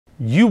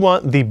You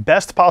want the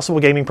best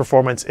possible gaming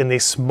performance in the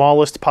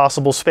smallest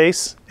possible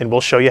space, and we'll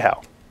show you how.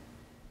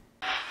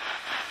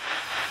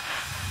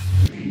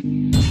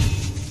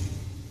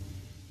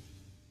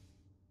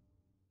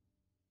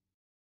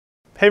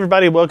 Hey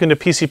everybody, welcome to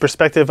PC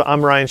Perspective.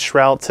 I'm Ryan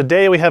Shrout.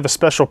 Today we have a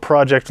special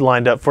project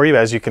lined up for you,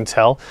 as you can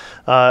tell.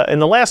 In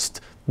the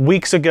last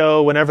weeks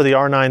ago, whenever the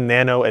R9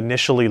 Nano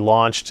initially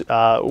launched,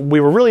 we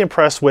were really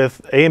impressed with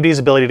AMD's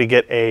ability to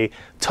get a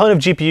ton of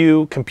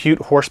GPU compute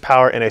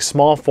horsepower in a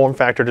small form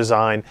factor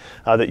design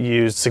that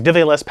used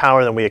significantly less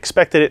power than we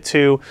expected it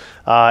to,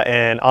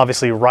 and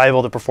obviously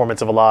rival the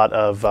performance of a lot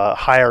of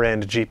higher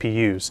end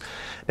GPUs.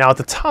 Now at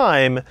the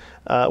time,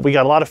 we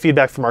got a lot of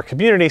feedback from our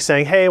community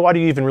saying, hey, why do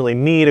you even really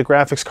need a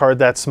graphics card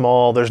that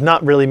small? There's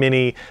not really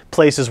many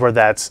places where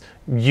that's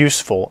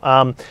useful.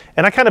 And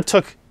I kind of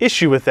took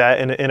issue with that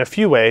in a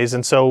few ways.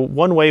 And so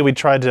one way I'm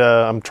trying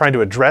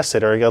to address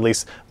it, or at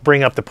least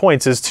bring up the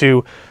points, is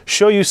to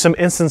show you some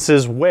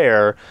instances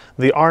where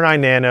the R9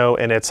 Nano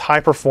and its high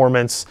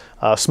performance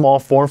small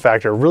form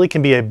factor really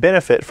can be a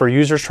benefit for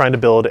users trying to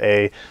build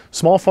a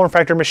small form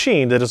factor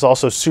machine that is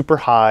also super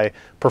high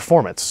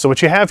performance. So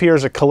what you have here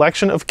is a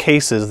collection of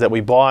cases that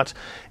we bought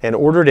and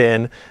ordered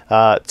in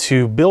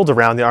to build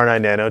around the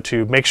R9 Nano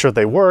to make sure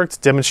they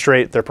worked,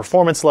 demonstrate their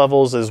performance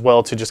levels, as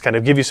well to just kind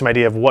of give you some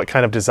idea of what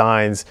kind of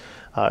designs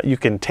you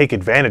can take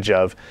advantage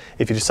of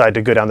if you decide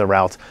to go down the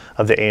route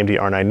of the AMD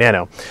R9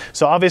 Nano.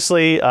 So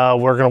obviously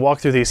we're going to walk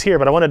through these here,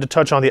 but I wanted to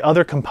touch on the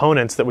other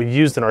components that we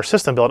used in our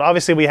system build.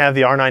 Obviously we have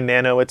the R9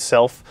 Nano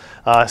itself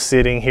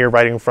sitting here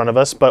right in front of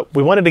us, but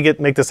we wanted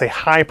to make this a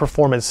high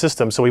performance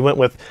system, so we went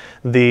with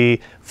the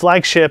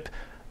flagship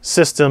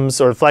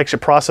systems or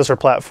flagship processor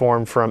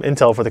platform from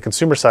Intel for the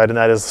consumer side, and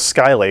that is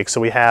Skylake.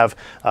 So we have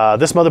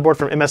this motherboard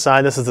from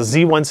MSI. This is the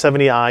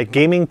Z170i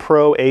Gaming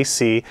Pro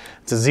AC.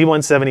 It's a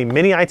Z170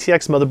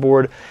 mini-ITX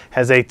motherboard,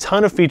 has a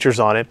ton of features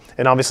on it,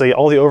 and obviously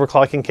all the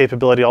overclocking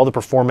capability, all the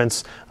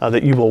performance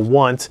that you will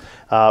want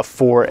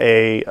for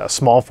a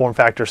small form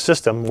factor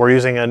system. We're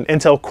using an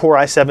Intel Core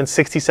i7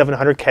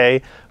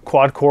 6700K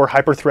quad-core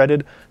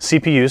hyper-threaded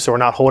CPU, so we're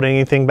not holding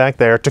anything back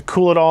there. To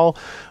cool it all,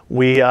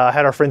 we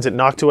had our friends at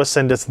Noctua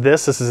send us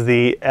this. This is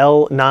the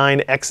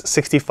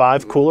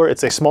L9X65 cooler.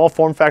 It's a small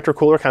form factor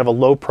cooler, kind of a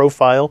low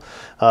profile,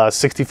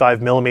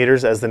 65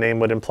 millimeters as the name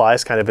would imply.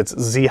 It's kind of its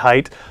Z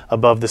height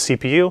above the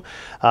CPU.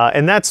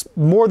 And that's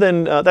more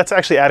than, that's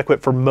actually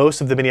adequate for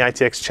most of the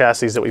mini-ITX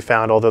chassis that we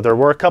found, although there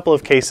were a couple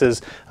of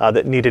cases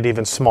that needed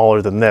even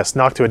smaller than this.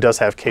 Noctua does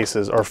have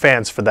cases or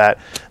fans for that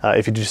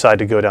if you decide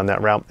to go down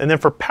that route. And then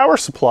for power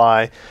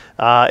supply,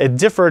 it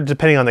differed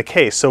depending on the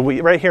case. So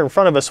right here in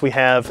front of us we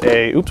have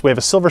a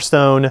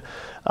Silverstone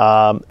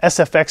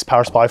SFX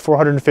power supply,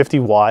 450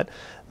 watt,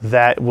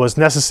 that was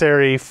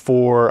necessary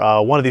for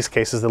one of these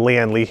cases, the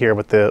Lian Li here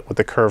with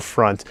the curved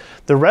front.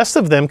 The rest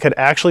of them could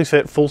actually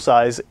fit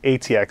full-size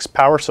ATX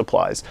power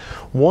supplies.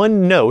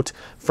 One note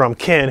from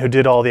Ken, who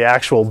did all the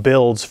actual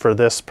builds for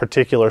this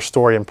particular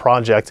story and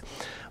project: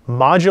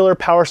 modular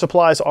power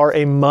supplies are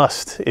a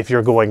must if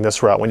you're going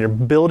this route. When you're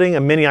building a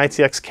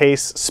mini-ITX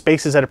case,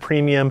 space is at a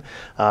premium,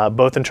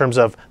 both in terms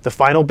of the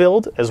final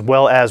build as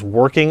well as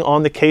working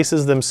on the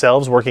cases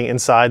themselves, working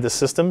inside the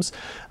systems.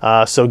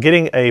 So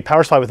getting a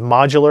power supply with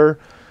modular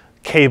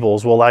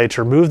cables will allow you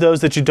to remove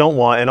those that you don't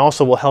want, and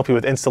also will help you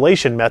with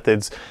installation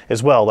methods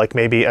as well, like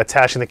maybe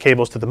attaching the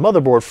cables to the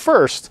motherboard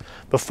first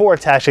before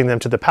attaching them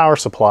to the power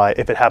supply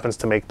if it happens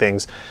to make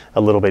things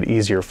a little bit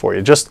easier for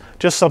you. Just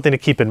something to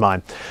keep in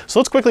mind. So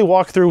let's quickly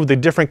walk through the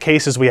different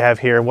cases we have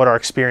here and what our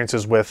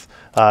experiences with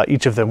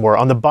each of them were.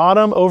 On the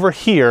bottom over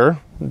here,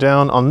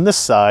 down on this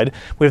side,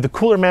 we have the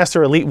Cooler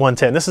Master Elite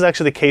 110. This is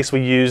actually the case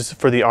we used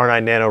for the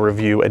R9 Nano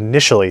review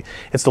initially.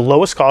 It's the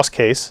lowest cost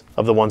case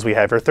of the ones we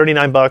have here.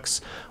 39 bucks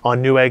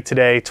on Newegg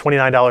today,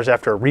 $29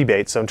 after a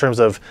rebate. So in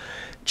terms of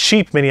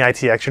cheap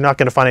mini-ITX, you're not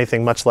going to find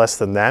anything much less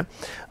than that.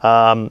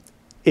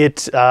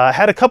 It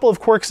had a couple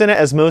of quirks in it,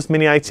 as most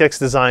mini-ITX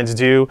designs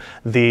do.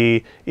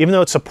 Even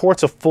though it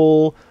supports a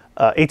full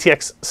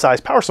ATX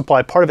size power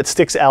supply, part of it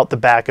sticks out the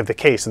back of the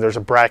case, and there's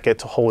a bracket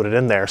to hold it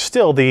in there.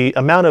 Still, the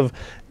amount of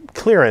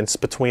clearance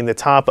between the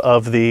top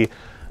of the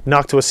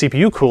Noctua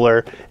CPU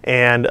cooler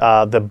and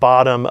the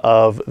bottom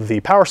of the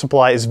power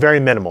supply is very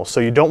minimal. So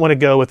you don't want to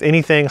go with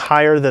anything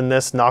higher than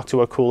this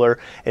Noctua cooler,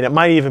 and it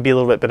might even be a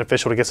little bit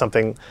beneficial to get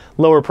something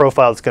lower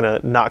profile that's going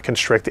to not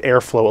constrict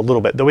airflow a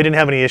little bit, though we didn't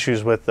have any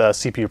issues with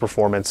CPU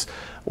performance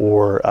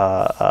or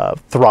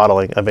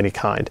throttling of any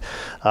kind.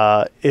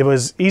 It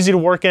was easy to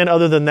work in.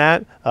 Other than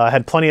that,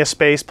 had plenty of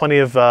space, plenty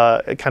of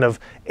kind of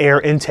air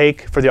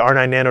intake for the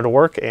R9 Nano to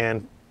work,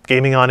 and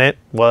gaming on it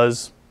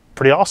was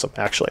pretty awesome,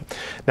 actually.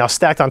 Now,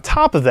 stacked on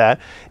top of that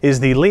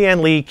is the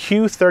Lian Li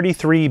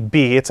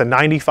Q33B. It's a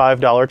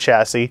 $95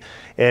 chassis,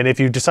 and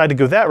if you decide to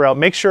go that route,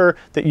 make sure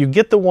that you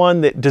get the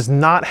one that does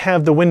not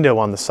have the window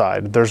on the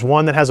side. There's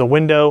one that has a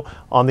window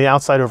on the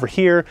outside over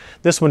here.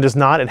 This one does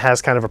not. It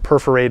has kind of a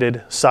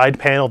perforated side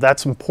panel.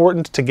 That's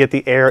important to get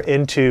the air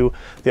into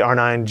the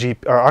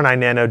R9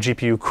 Nano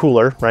GPU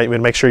cooler, right? You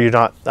want to make sure you're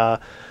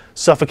not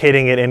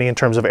suffocating it any in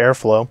terms of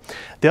airflow.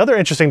 The other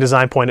interesting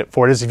design point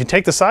for it is if you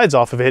take the sides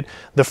off of it,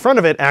 the front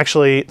of it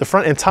actually, the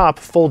front and top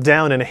fold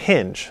down in a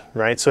hinge,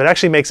 right? So it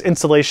actually makes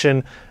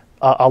installation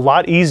a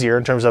lot easier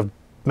in terms of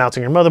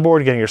mounting your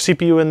motherboard, getting your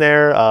CPU in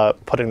there,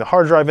 putting the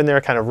hard drive in there,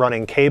 kind of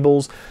running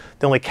cables.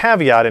 The only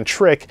caveat and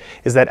trick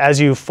is that as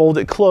you fold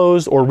it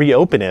closed or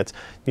reopen it,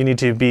 you need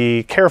to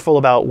be careful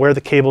about where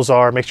the cables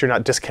are, make sure you're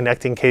not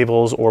disconnecting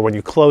cables, or when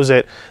you close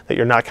it, that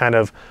you're not kind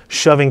of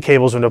shoving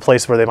cables into a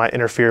place where they might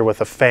interfere with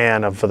the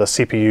fan of the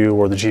CPU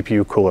or the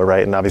GPU cooler,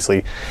 right? And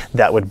obviously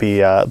that would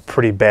be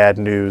pretty bad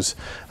news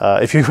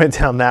if you went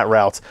down that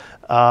route.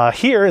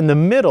 Here in the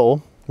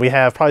middle, we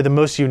have probably the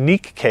most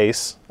unique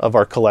case of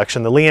our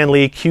collection, the Lian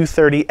Li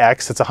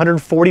Q30X. It's a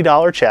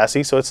 $140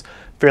 chassis, so it's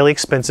fairly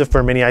expensive for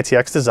a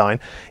mini-ITX design.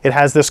 It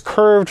has this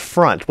curved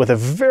front with a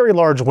very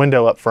large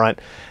window up front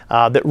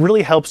that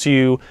really helps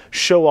you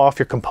show off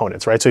your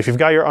components, right? So if you've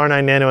got your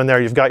R9 Nano in there,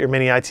 you've got your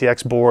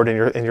mini-ITX board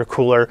and your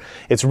cooler,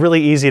 it's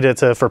really easy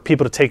for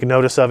people to take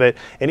notice of it.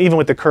 And even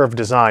with the curved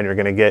design, you're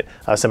gonna get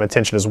some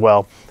attention as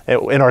well.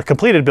 In our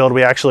completed build,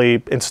 we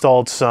actually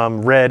installed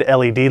some red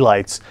LED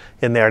lights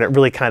in there, and it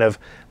really kind of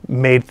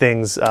made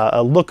things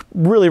look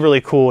really,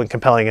 really cool and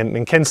compelling.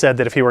 And Ken said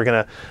that if he were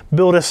gonna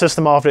build a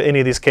system off of any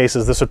of these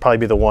cases, this would probably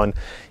be the one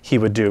he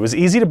would do. It was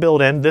easy to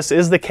build in. This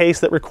is the case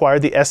that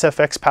required the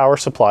SFX power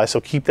supply, so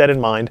keep that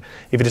in mind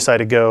if you decide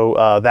to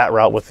go that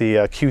route with the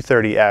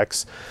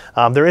Q30X.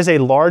 There is a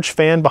large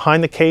fan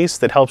behind the case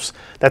that helps,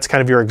 that's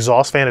kind of your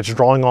exhaust fan. It's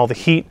drawing all the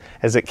heat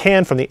as it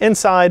can from the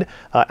inside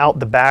out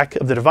the back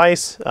of the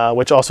device,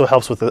 which also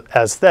helps with the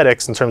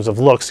aesthetics in terms of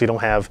looks. So you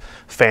don't have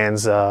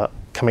fans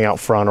coming out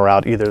front or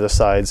out either of the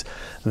sides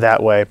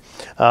that way.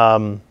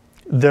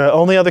 The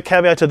only other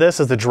caveat to this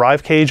is the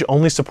drive cage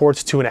only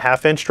supports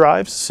 2.5-inch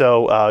drives,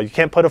 so you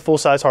can't put a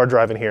full-size hard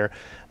drive in here.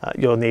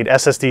 You'll need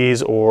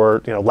SSDs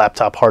or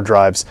laptop hard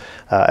drives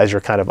as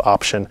your kind of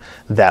option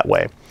that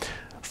way.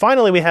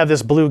 Finally, we have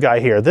this blue guy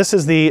here. This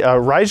is the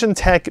Ryzen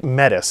Tech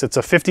Metis. It's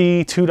a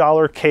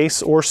 $52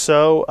 case or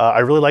so.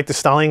 I really like the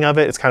styling of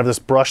it. It's kind of this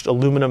brushed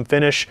aluminum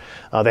finish.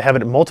 They have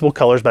it in multiple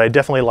colors, but I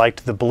definitely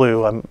liked the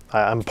blue.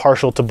 I'm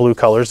partial to blue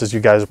colors, as you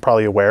guys are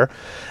probably aware.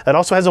 It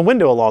also has a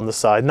window along the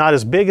side. Not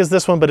as big as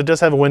this one, but it does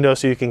have a window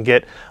so you can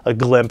get a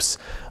glimpse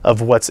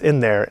of what's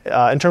in there.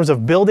 In terms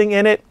of building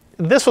in it,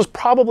 this was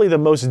probably the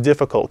most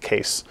difficult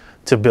case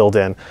to build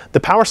in. The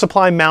power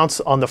supply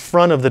mounts on the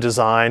front of the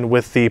design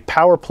with the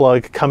power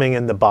plug coming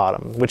in the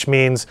bottom, which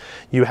means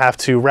you have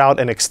to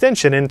route an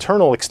extension,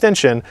 internal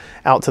extension,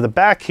 out to the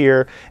back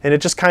here, and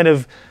it just kind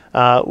of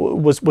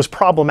was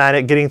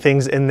problematic getting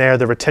things in there.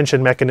 The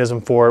retention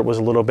mechanism for it was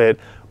a little bit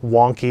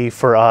wonky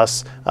for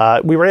us.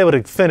 We were able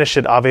to finish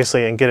it,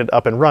 obviously, and get it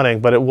up and running,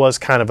 but it was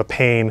kind of a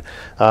pain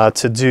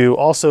to do.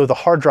 Also, the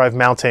hard drive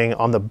mounting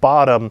on the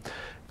bottom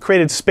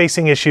created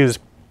spacing issues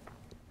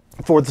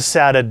for the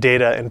SATA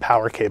data and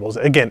power cables.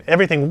 Again,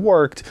 everything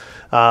worked,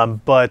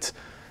 but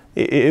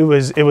it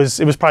was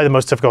probably the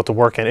most difficult to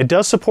work in. It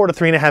does support a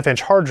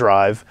 3.5-inch hard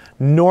drive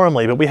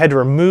normally, but we had to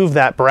remove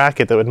that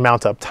bracket that would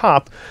mount up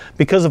top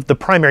because of the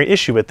primary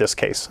issue with this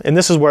case. And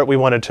this is where we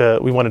wanted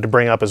to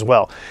bring up as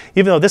well.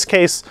 Even though this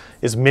case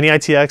is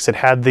mini-ITX, it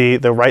had the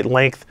right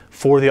length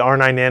for the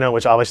R9 Nano,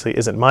 which obviously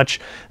isn't much.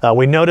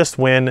 We noticed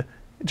when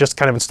just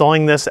kind of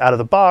installing this out of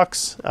the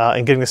box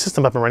and getting the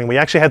system up and running, we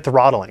actually had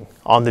throttling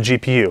on the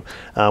GPU.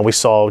 We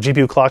saw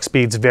GPU clock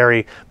speeds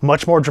vary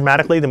much more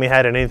dramatically than we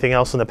had in anything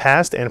else in the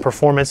past, and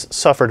performance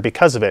suffered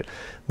because of it.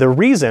 The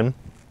reason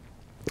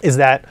is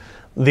that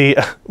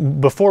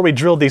before we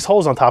drilled these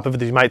holes on top of it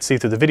that you might see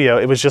through the video,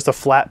 it was just a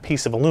flat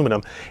piece of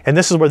aluminum. And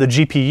this is where the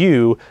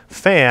GPU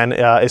fan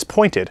is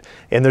pointed.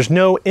 And there's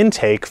no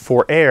intake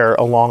for air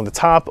along the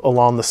top,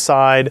 along the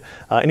side,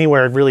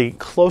 anywhere really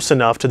close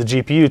enough to the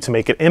GPU to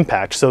make it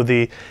impact. So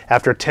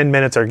after 10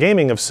 minutes of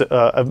gaming or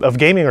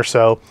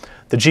so,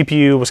 the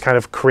GPU was kind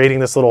of creating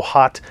this little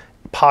hot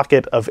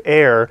pocket of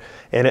air,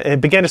 and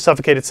it began to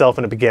suffocate itself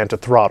and it began to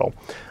throttle.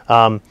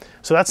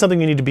 So that's something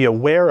you need to be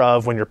aware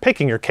of when you're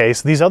picking your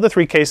case. These other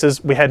three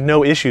cases, we had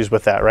no issues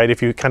with that, right?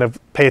 If you kind of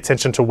pay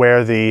attention to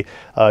where the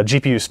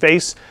GPUs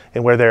face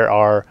and where there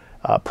are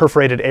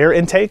perforated air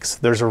intakes,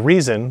 there's a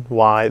reason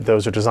why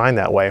those are designed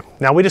that way.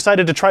 Now, we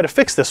decided to try to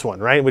fix this one,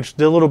 right? Which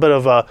did a little bit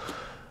of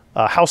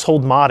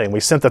household modding. We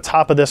sent the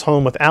top of this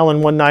home with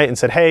Alan one night and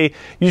said, hey,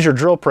 use your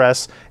drill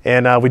press.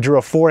 And we drew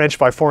a 4-inch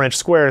by 4-inch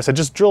square and said,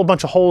 just drill a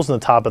bunch of holes in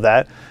the top of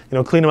that,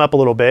 clean them up a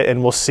little bit,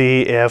 and we'll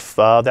see if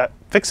that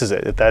fixes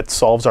it, if that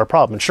solves our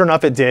problem. And sure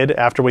enough, it did.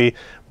 After we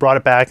brought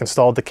it back,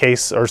 installed the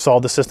case, or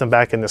installed the system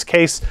back in this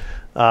case,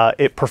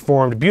 it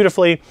performed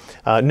beautifully,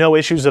 no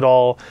issues at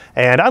all,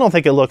 and I don't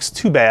think it looks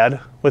too bad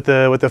with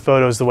the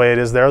photos the way it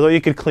is there, although you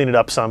could clean it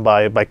up some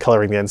by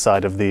coloring the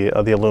inside of the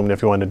aluminum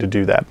if you wanted to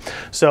do that.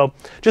 So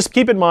just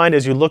keep in mind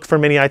as you look for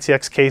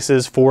mini-ITX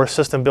cases for a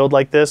system build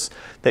like this,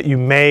 that you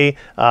may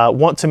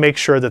want to make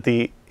sure that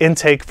the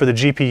intake for the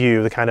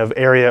GPU, the kind of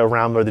area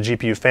around where the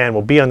GPU fan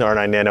will be on the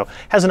R9 Nano,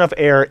 has enough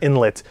air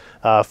inlet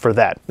for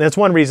that. And that's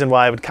one reason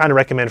why I would kind of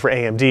recommend for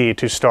AMD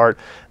to start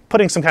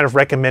putting some kind of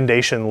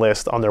recommendation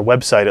list on their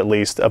website at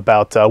least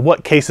about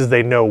what cases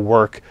they know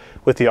work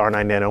with the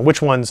R9 Nano,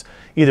 which ones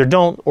either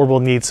don't or will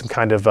need some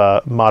kind of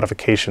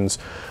modifications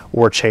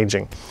or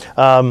changing.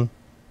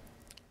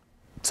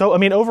 So, I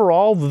mean,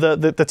 overall,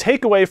 the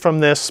takeaway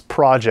from this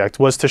project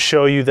was to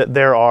show you that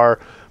there are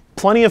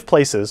plenty of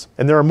places,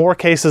 and there are more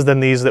cases than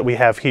these that we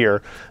have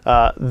here,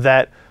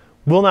 that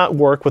will not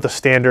work with a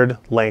standard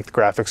length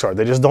graphics card.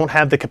 They just don't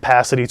have the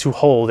capacity to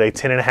hold a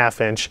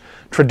 10.5-inch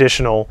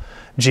traditional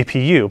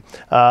GPU.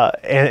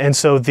 And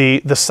so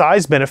the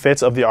size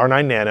benefits of the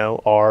R9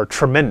 Nano are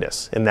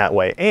tremendous in that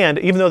way. And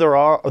even though there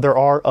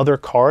are other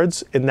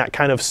cards in that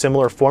kind of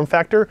similar form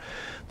factor,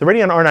 the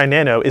Radeon R9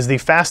 Nano is the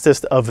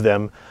fastest of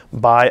them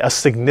by a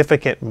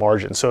significant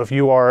margin. So if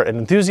you are an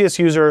enthusiast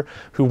user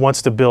who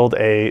wants to build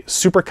a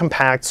super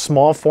compact,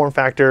 small form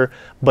factor,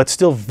 but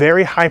still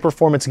very high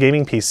performance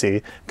gaming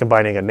PC,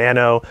 combining a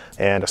Nano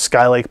and a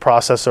Skylake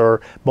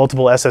processor,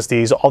 multiple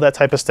SSDs, all that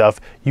type of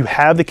stuff, you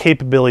have the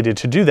capability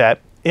to do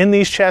that in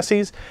these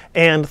chassis,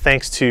 and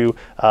thanks to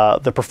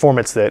the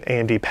performance that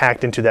AMD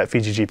packed into that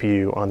Fiji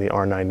GPU on the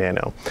R9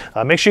 Nano.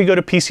 Make sure you go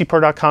to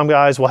PCPro.com,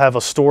 guys. We'll have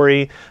a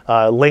story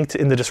linked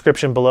in the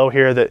description below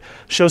here that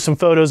shows some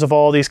photos of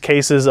all these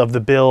cases, of the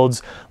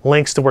builds,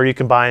 links to where you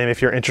can buy them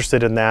if you're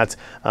interested in that.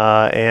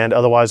 And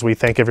otherwise, we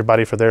thank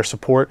everybody for their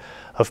support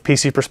of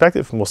PC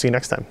Perspective, and we'll see you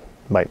next time.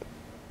 Bye.